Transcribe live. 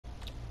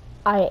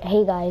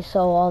Hey guys,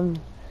 so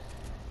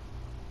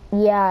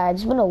yeah,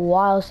 it's been a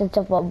while since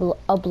I've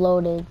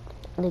uploaded,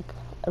 like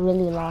a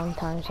really long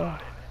time, so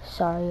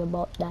sorry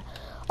about that.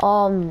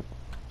 Um,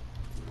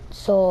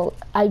 so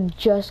I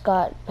just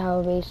got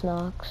Power Base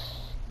Knox,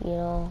 you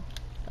know,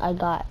 I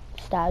got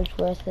Stabs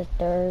worth the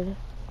third.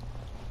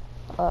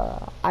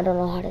 I don't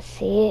know how to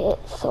say it,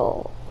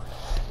 so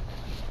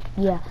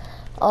yeah.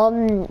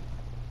 Um,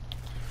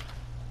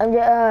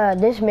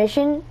 this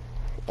mission,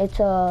 it's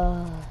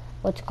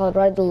what's it called,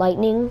 Ride the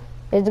Lightning.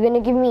 It's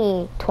gonna give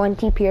me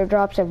 20 pure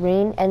drops of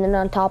rain, and then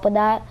on top of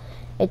that,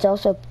 it's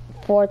also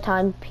 4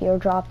 times pure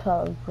drop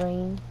of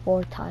rain.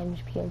 4 times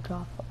pure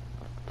drop.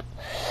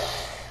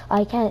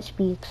 I can't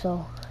speak,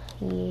 so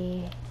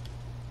yeah.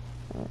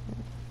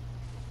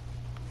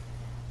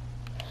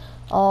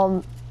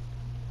 Um.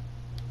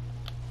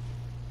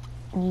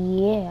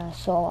 Yeah.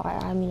 So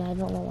I mean I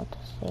don't know what to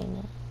say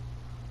now.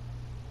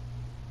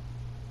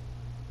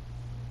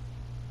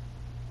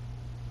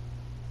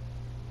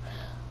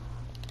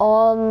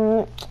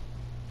 Oh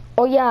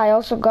yeah, I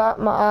also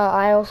got my.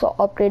 I also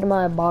upgraded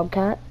my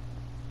Bobcat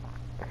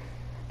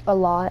a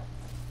lot.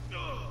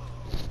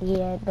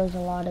 Yeah, it does a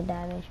lot of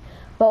damage.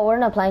 But we're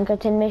in a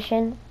Plankerton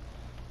mission,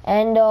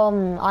 and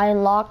I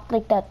unlocked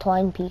like that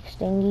Twine Peaks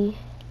thingy,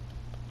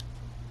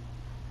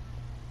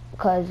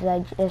 cause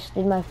I just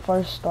did my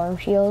first Storm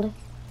Shield.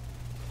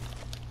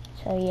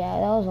 So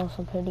yeah, that was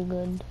also pretty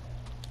good.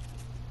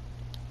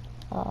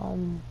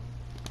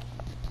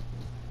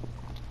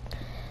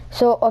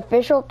 So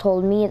official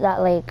told me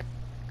that like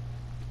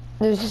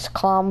there's this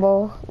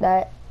combo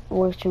that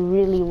works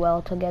really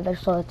well together.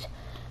 So it's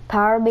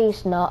power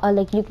base not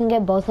like you can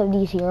get both of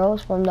these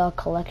heroes from the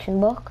collection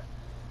book.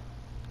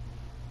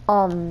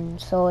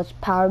 So it's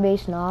power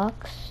base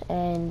Knox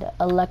and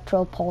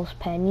Electro Pulse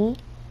Penny.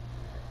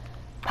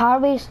 Power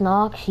base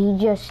Knox, he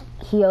just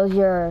heals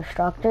your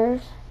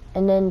structures,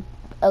 and then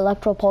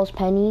Electro Pulse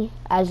Penny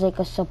as like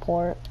a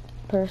support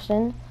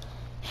person.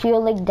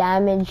 She'll like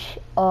damage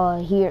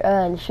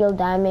she'll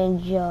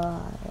damage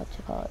what's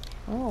it called?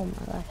 Oh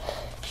my god.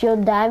 She'll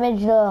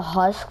damage the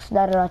husks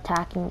that are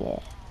attacking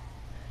it.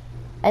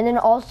 And then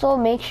also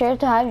make sure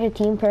to have your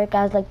team perk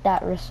as like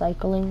that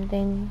recycling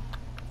thing.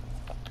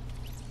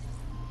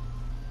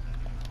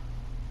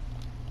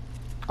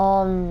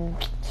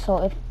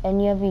 So if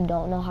any of you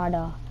don't know how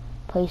to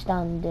place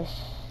down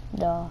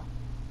the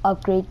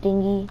upgrade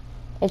thingy,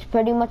 it's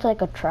pretty much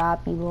like a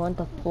trap. You go on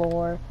the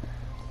floor,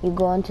 you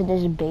go onto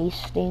this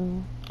base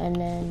thing, and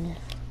then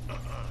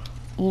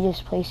you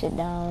just place it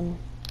down.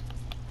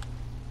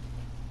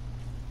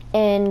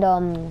 And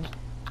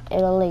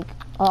it'll like,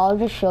 I'll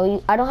just show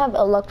you. I don't have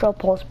Electro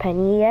Pulse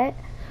Penny yet,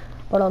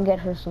 but I'll get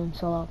her soon,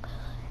 so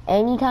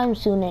anytime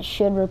soon it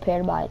should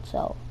repair by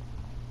itself.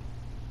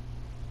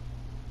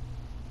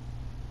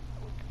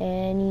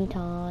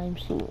 Anytime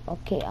soon.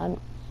 Okay,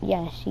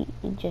 yeah, see,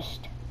 it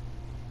just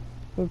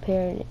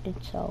repaired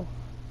itself.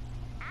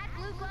 Add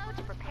blue glow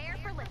to prepare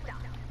for liftoff.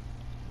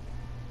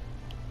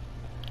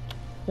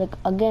 Like,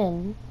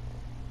 again,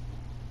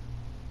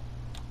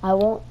 I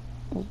won't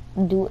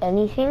do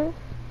anything.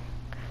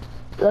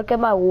 Look at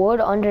my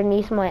wood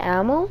underneath my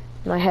ammo,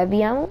 my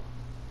heavy ammo.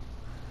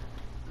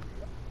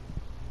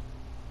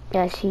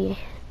 Yeah, see,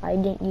 I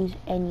didn't use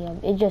any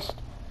of it. It just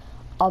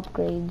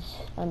upgrades,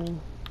 I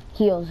mean,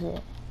 heals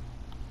it.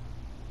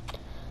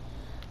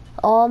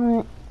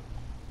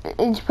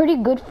 It's pretty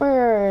good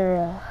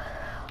for,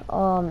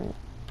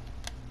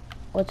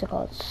 what's it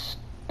called?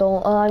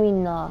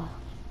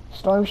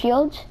 Storm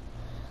shields.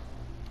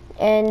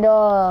 And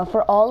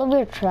for all of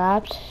your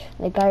traps,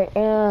 like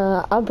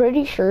I'm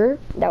pretty sure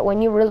that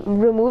when you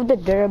remove the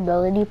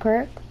durability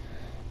perk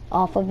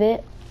off of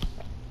it,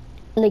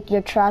 like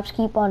your traps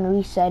keep on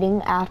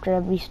resetting after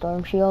every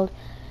storm shield.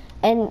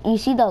 And you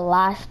see the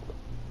last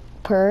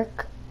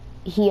perk,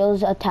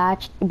 heals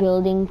attached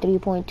building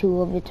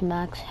 3.2 of its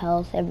max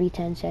health every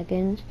 10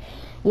 seconds.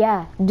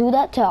 Yeah, do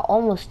that to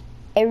almost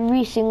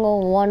every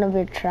single one of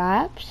your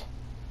traps.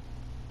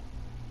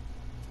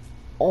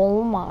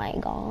 Oh my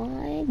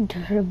god,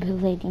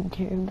 durability.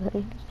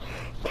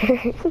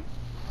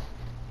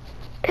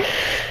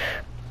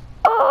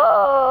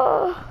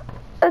 Oh,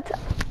 that's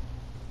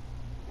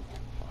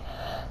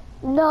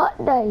not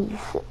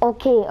nice.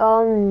 Okay,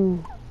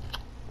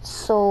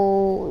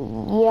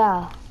 so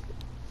yeah,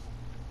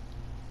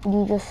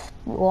 you just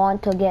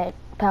want to get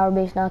Power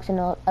Base Knox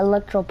and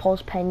Electro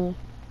Pulse Penny.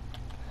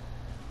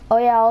 Oh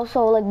yeah,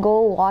 also like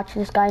go watch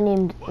this guy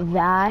named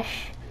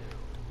Vash.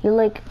 You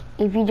like,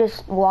 if you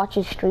just watch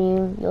his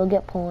stream, you'll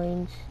get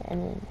points,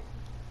 and then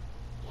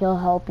he'll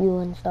help you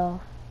and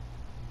stuff.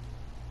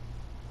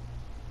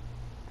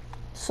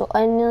 So,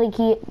 and like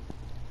he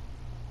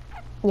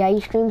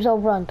streams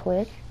over on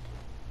Twitch,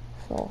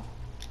 so.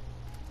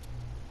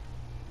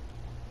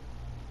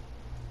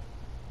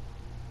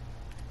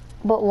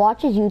 But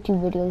watch his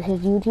YouTube videos. His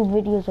YouTube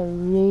videos are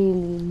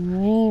really,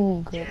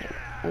 really good.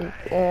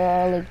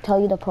 Like tell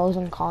you the pros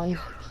and cons.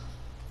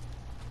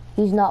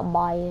 He's not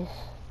biased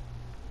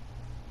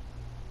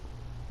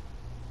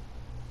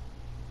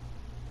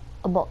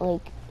about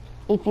like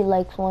if he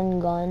likes one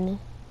gun,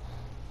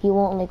 he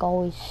won't like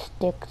always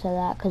stick to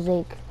that, cause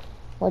like,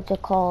 what's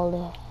it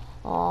called?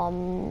 The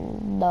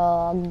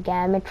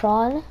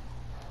Gamatron.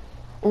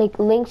 Like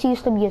Lynx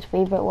used to be his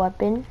favorite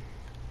weapon,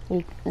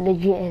 like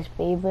legit his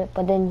favorite.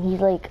 But then he's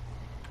like,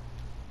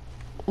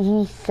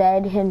 he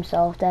said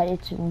himself that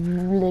it's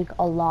like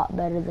a lot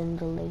better than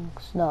the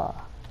Lynx, the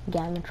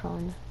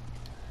Gamatron.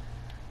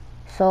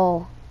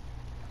 So,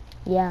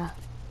 yeah.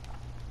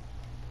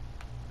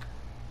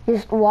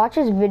 Just watch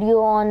his video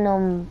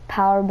on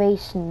Power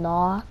Base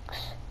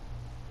Knox.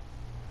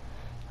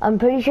 I'm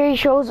pretty sure he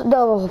shows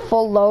the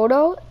full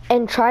loadout,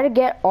 and try to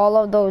get all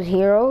of those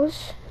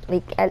heroes.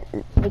 Like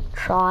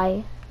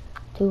try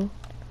to.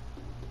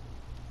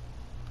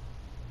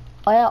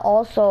 Oh yeah,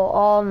 also,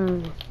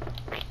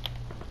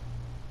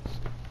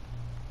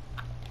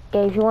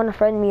 okay, if you want to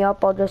friend me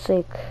up, I'll just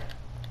like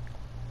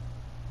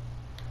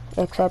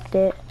accept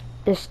it.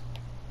 Just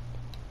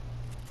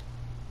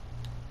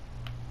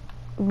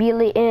be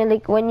like, and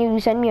like when you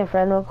send me a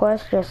friend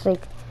request, just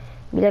like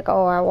be like,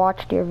 oh, I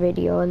watched your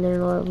video, and then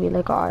it'll be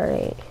like,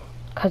 alright,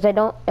 cause I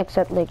don't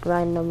accept like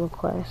random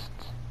requests.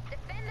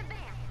 Defend the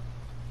van.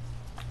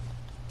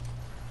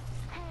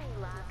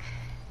 Hey, Luck.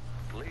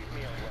 Leave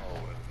me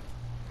alone.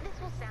 This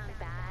will sound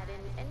bad,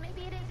 and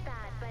maybe it is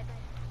bad, but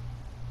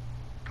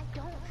I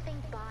don't think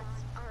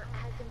bots are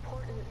as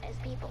important as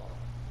people.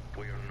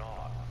 We're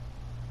not.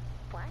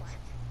 What?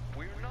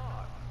 We're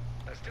not.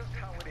 That's just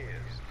how it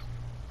is.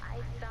 I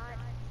thought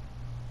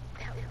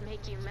that would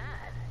make you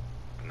mad.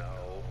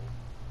 No.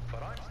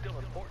 But I'm still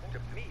important to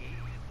me,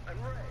 and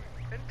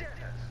Ray, and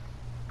Dennis.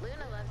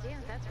 Luna loves you,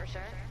 that's for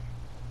sure.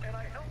 And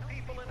I help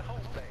people in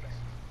home base.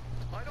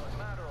 I don't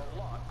matter a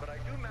lot, but I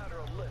do matter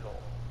a little.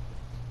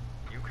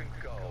 You can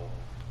go.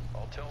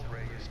 I'll tell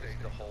Ray you stayed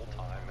the whole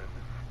time, and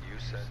you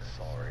said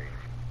sorry.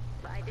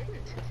 I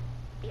didn't.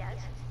 Yet.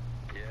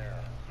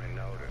 Yeah, I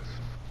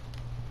noticed.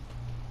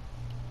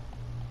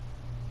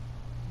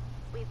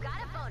 We've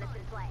got a bonus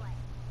in play.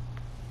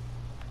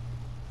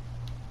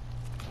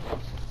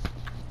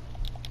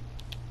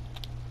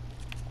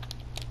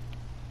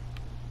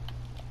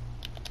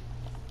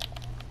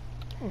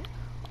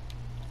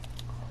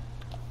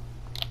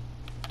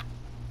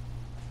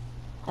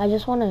 I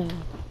just want to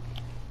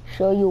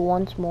show you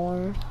once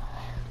more,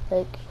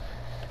 like,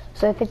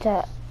 so if it's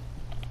at,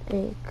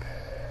 like,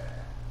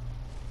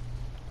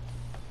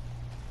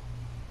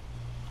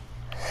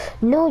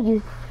 no,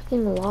 you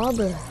freaking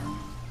lobber.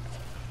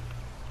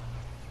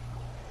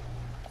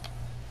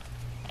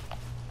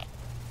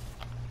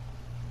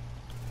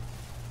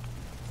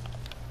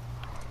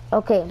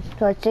 Okay,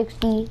 so it's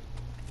 68.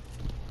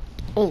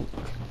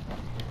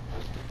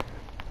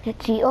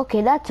 Let's see,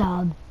 okay, that's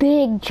a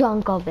big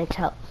chunk of its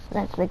health.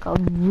 That's like a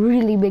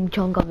really big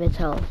chunk of its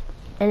health.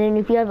 And then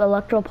if you have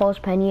Electro Pulse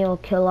Penny, it'll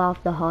kill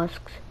off the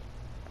husks.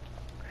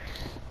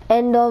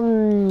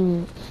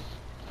 And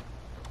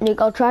like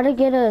I'll try to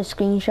get a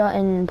screenshot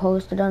and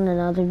post it on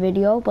another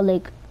video, but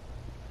like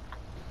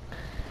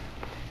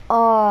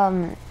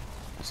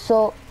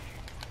so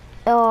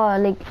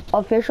like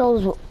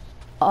officials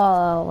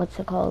what's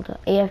it called?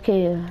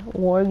 AFK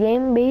war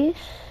game base.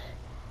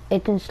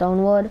 It's in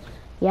Stonewood.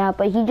 Yeah,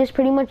 but he just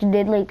pretty much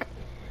did like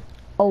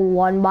a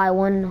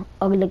 1x1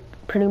 like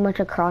pretty much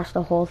across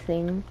the whole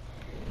thing.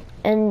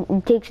 And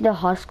it takes the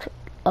husks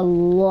a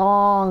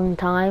long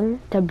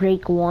time to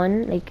break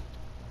one. Like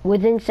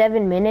within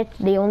 7 minutes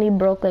they only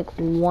broke like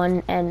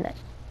one and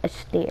a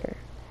stair.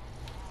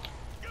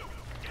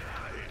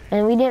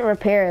 And we didn't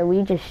repair it,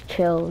 we just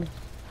chilled.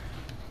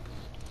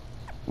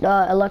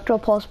 Electro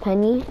Pulse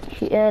Penny,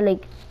 she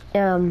like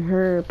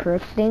her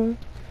perk thing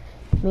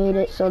made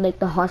it so like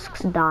the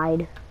husks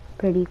died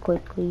pretty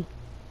quickly.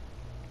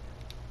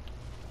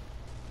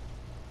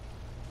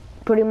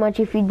 Pretty much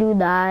if you do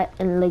that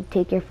and like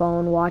take your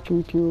phone, watch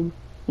YouTube,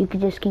 you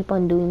could just keep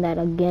on doing that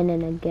again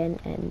and again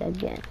and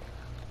again.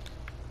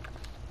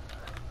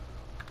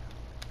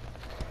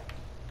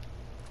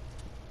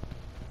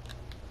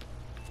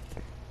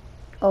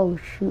 Oh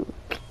shoot,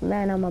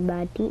 man, I'm a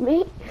bad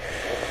teammate.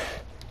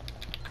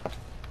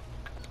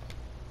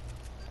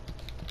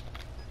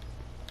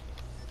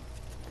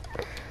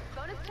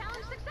 Bonus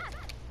challenge success.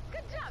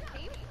 Good job,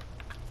 team.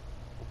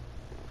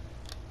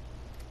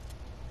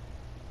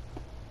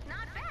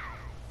 Not bad.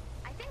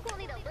 I think we'll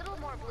need a little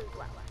more blue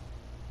glow.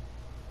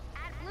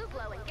 Add blue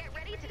glow and get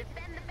ready to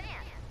defend the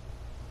van.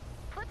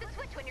 Flip the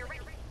switch when you're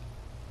ready.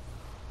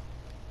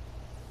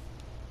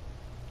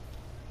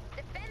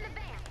 Defend the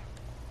van.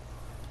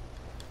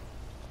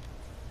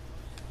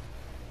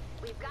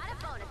 We've got a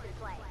bonus in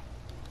play.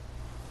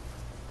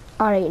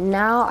 Alright,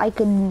 now I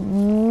could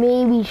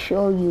maybe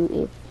show you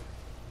if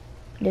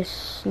this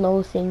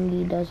slow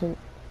thingy doesn't.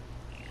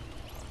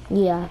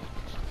 Yeah.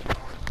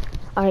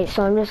 Alright,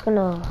 so I'm just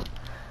gonna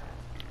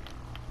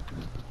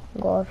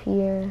go off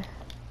here.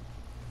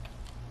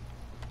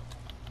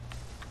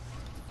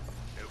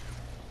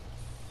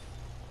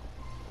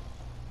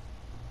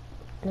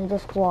 And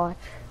just watch.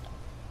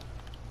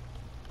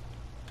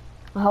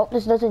 I hope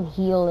this doesn't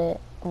heal it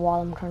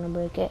while I'm trying to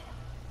break it.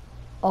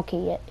 Okay,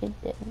 yeah,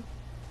 it didn't.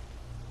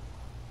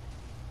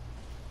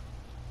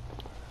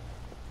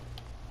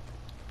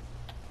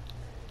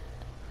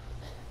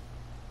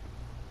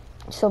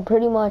 So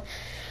pretty much.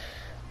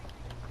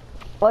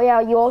 Oh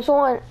yeah, you also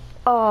want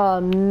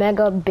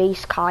Mega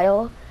Base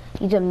Kyle.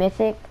 He's a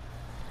mythic,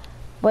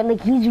 but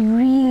like he's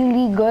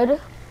really good.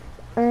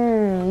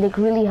 Like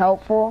really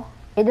helpful.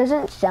 It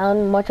doesn't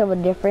sound much of a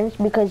difference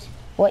because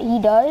what he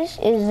does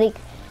is like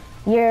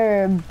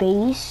your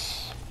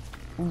base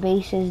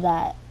is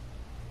that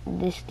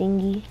this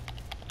thingy.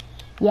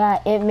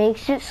 Yeah, it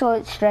makes it so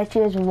it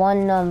stretches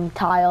one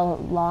tile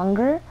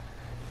longer.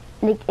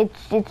 Like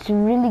it's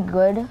really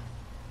good.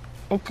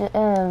 It's a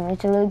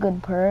really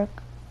good perk,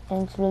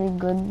 and it's really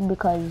good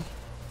because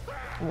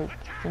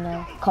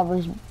like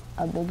covers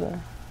a bigger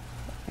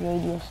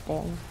radius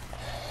thing.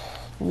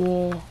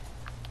 Yeah,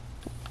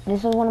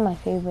 this is one of my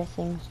favorite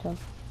things though.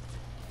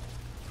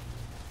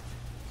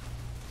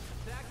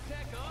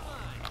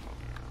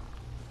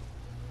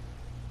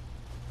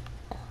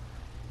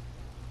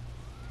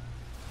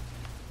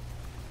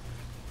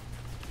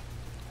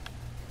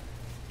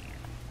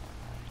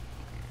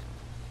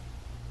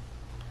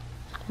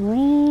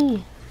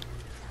 Wee.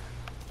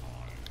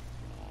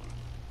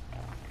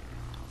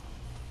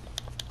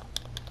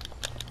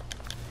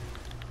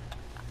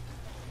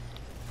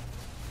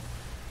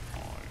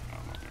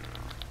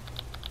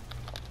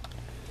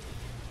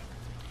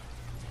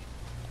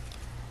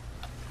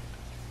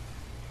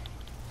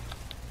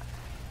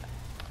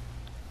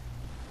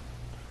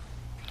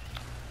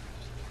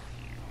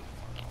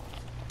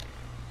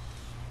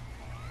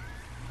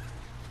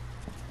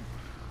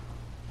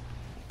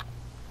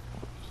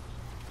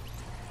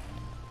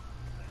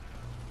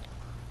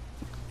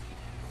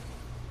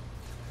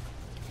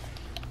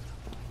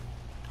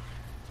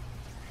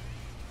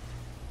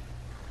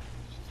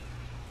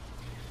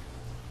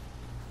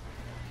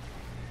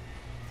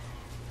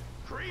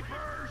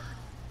 Creepers!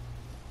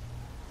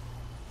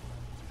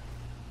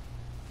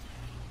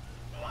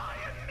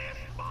 Lion mist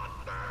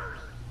monsters!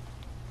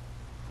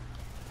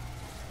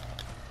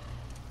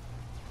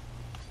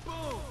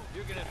 Boom!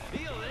 You're gonna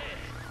feel this!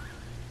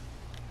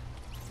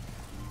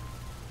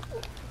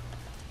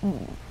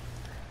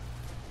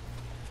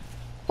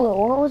 Wait,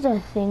 what was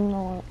the thing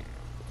on?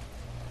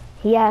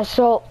 Yeah,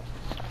 so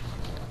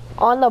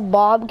on the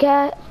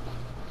Bobcat,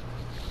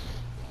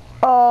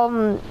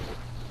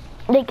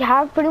 they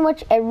have pretty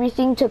much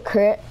everything to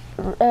crit.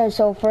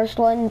 So first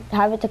one,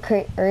 have it to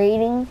crit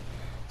rating.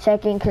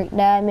 Second, crit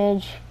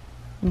damage.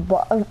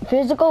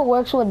 Physical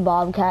works with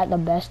Bobcat the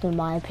best in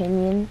my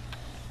opinion.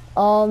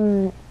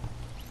 And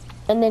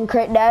then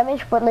crit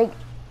damage, but like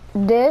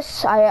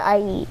this,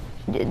 I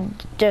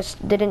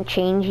just didn't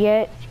change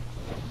yet.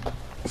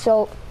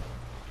 So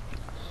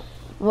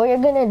what you're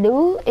gonna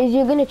do is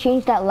you're gonna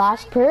change that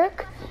last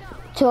perk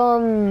to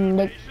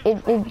like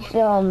it's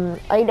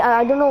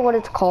I don't know what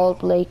it's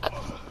called, like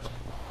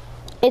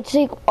it's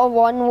like a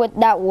one with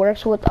that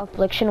works with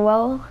affliction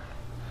well,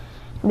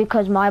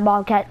 because my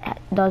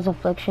Bobcat does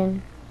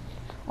affliction,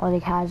 or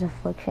like has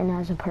affliction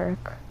as a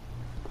perk.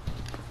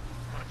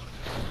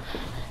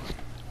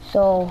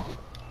 So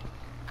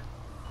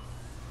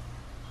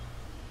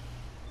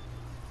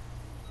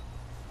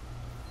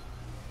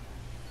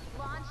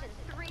Launch in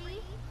 3,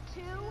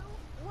 2,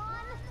 1,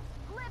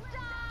 lift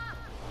off!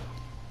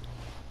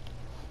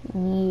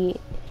 yeah,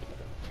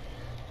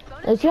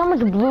 let's see how much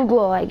blue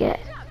glow I get.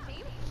 Good job,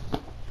 team.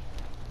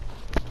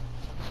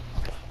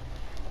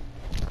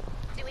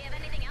 Do we have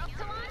anything else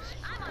to launch?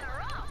 I'm on a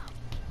roll.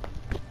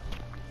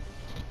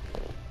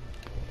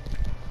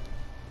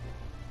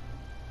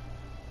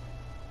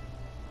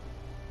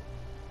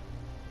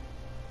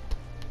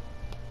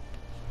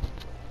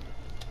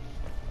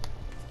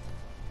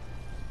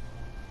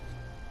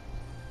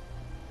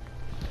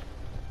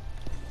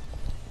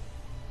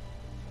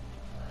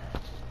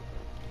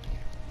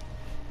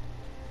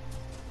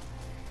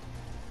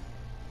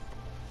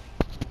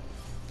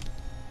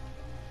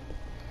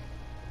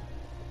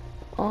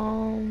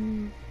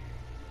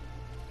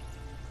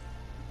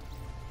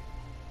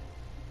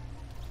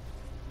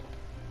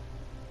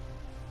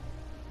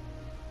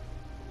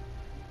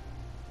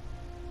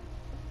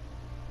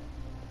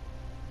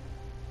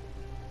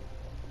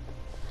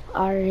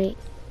 Alright.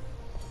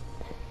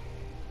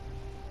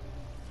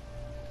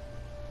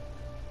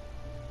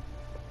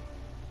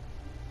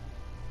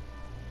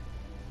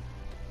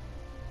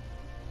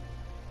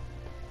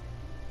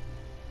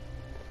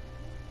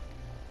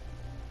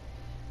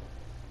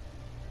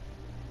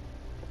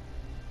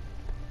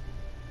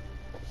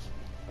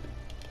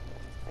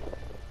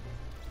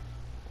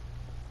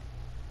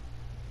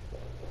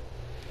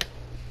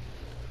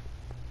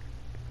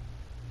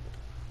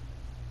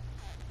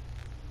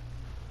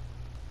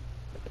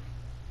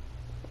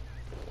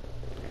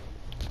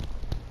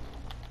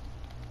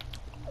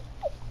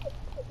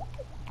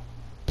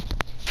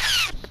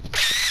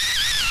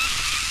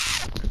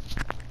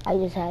 I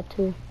just had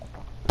to.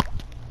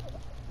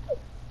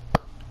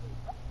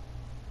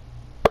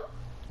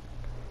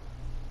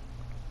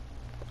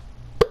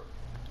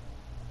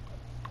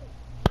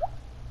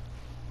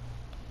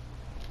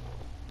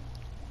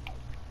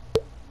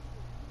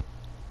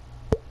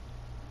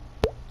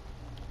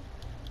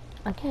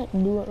 I can't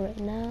do it right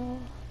now.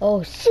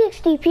 Oh,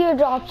 60 pure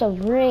drops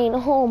of rain.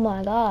 Oh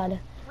my god.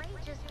 Ray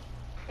just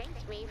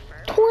thanked me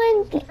for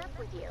 20. things up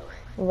with you.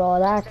 Bro,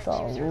 that's a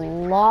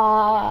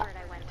lot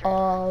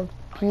of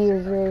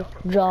pure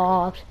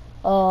drops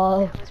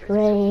of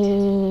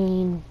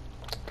rain.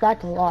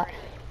 That's a lot.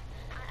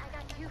 I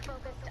got too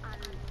focused on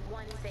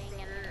one thing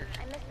and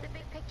I missed the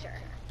big picture.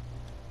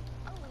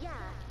 Oh yeah,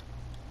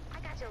 I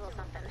got you a little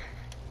something.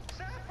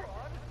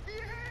 Saffron!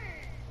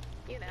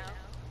 Yay! You know,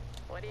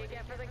 what do you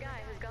get for the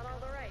guy who's got all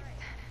the rice?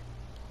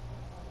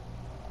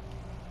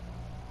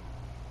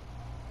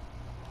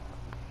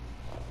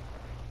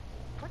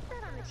 What's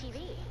that on the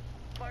TV?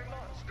 My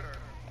monster!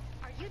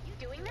 Are you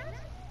doing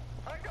that?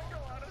 I don't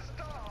know how to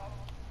stop!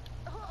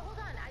 Hold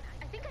on,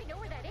 I think I know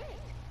where that is.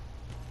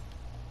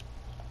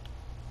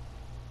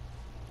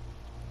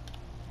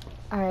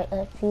 Alright,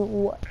 let's see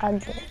what I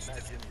get.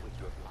 Imagine with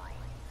your mind.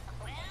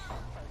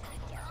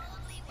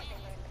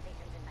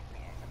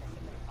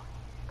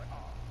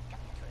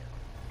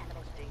 The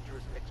most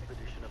dangerous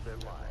expedition of their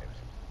lives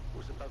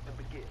was about to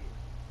begin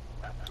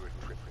after a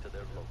trip to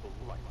their local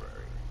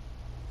library.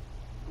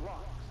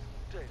 Knox,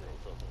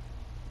 Tales of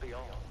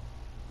Beyond.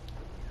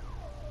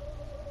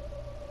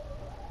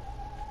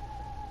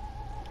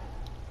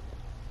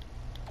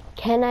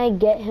 Can I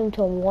get him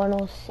to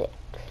 106?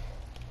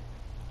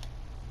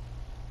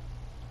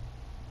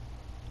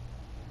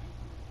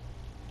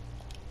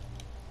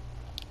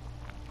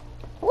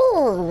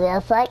 Oh,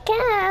 yes I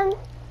can.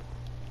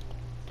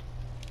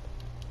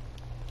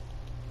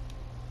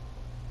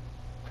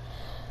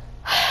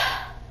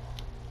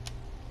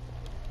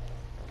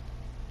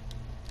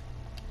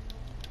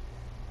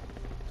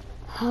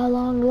 How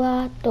long do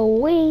I have to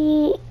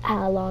wait?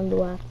 How long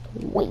do I have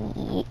to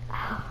wait?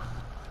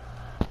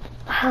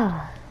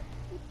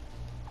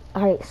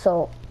 Alright,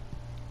 so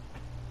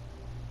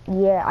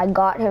yeah, I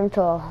got him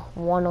to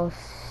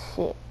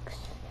 106.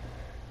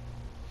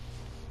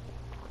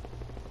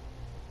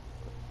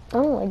 I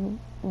don't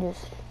like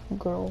this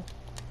girl.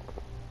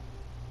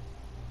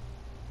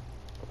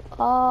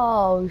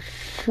 Oh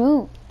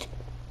shoot.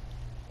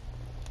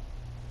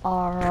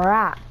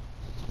 Alright.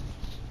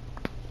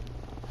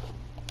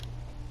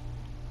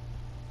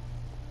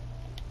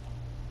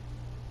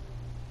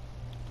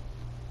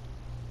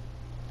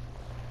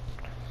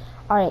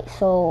 Alright,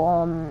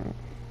 so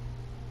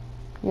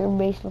your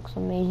base looks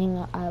amazing,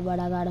 but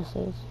I gotta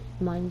say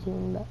mine's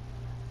even better.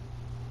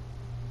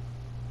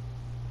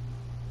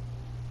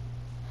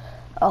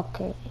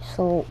 Okay,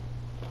 so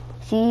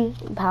see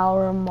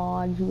power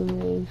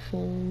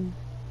modulation.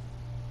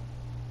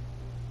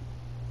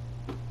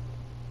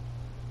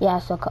 Yeah,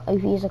 so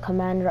if he's a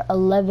commander,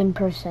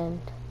 11%.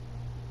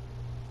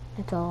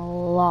 It's a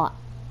lot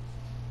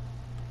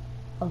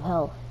of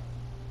health.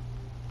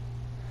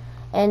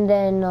 And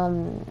then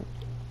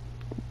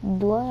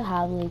do I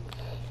have like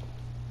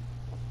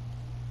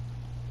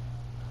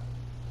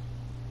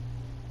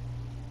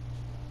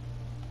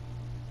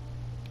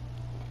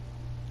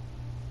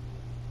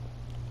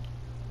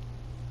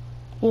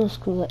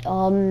screw it.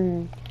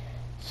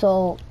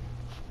 So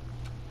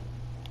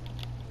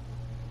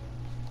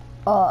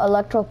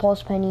electro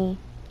pulse penny,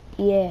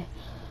 yeah.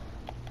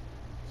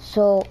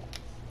 So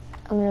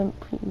I'm gonna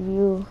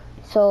preview.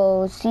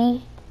 So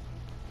see,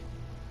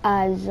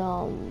 as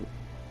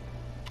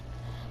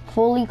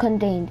fully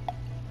contained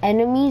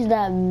enemies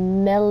that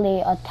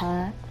melee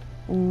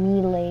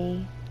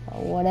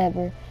or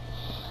whatever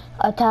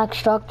attack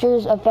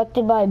structures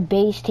affected by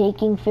base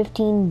taking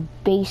 15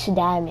 base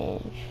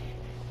damage.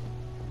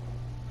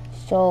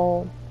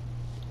 So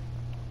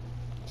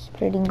it's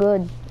pretty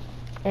good.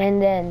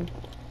 And then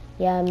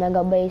yeah,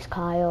 mega base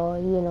Kyle,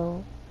 you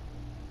know,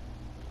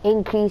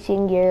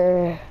 increasing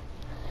your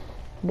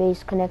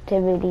base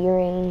connectivity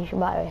range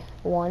by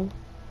 1.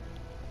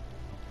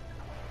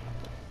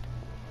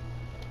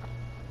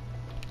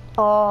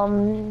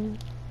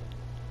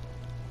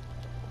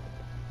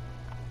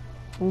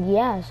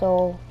 Yeah,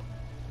 so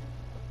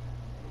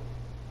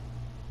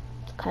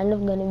it's kind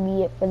of gonna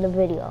be it for the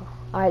video.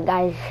 Alright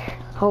guys,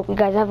 hope you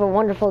guys have a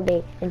wonderful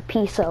day and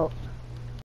peace out.